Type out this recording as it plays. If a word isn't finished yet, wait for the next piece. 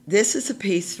This is a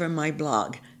piece from my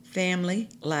blog, Family,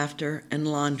 Laughter, and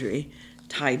Laundry,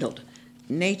 titled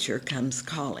Nature Comes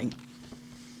Calling.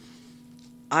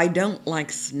 I don't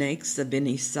like snakes of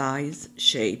any size,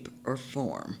 shape, or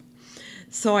form.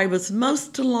 So I was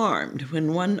most alarmed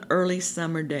when one early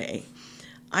summer day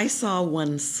I saw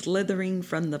one slithering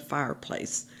from the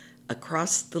fireplace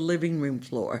across the living room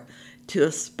floor to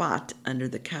a spot under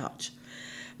the couch.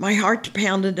 My heart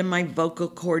pounded and my vocal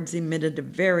cords emitted a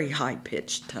very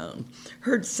high-pitched tone,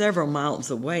 heard several miles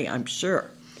away, I'm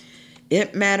sure.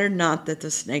 It mattered not that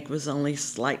the snake was only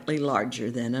slightly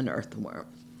larger than an earthworm.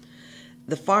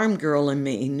 The farm girl in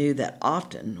me knew that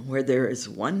often where there is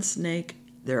one snake,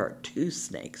 there are two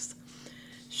snakes.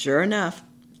 Sure enough,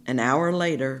 an hour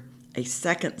later, a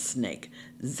second snake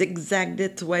zigzagged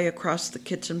its way across the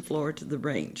kitchen floor to the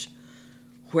range.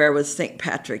 Where was St.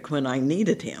 Patrick when I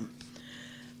needed him?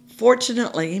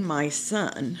 Fortunately, my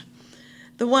son,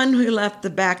 the one who left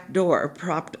the back door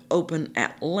propped open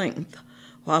at length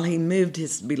while he moved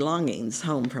his belongings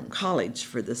home from college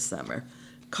for the summer,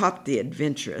 caught the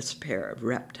adventurous pair of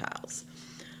reptiles.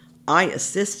 I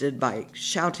assisted by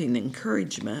shouting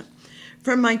encouragement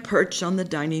from my perch on the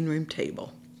dining room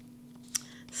table.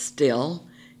 Still,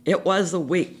 it was a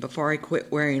week before I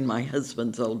quit wearing my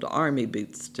husband's old army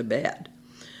boots to bed.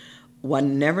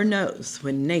 One never knows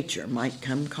when nature might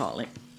come calling.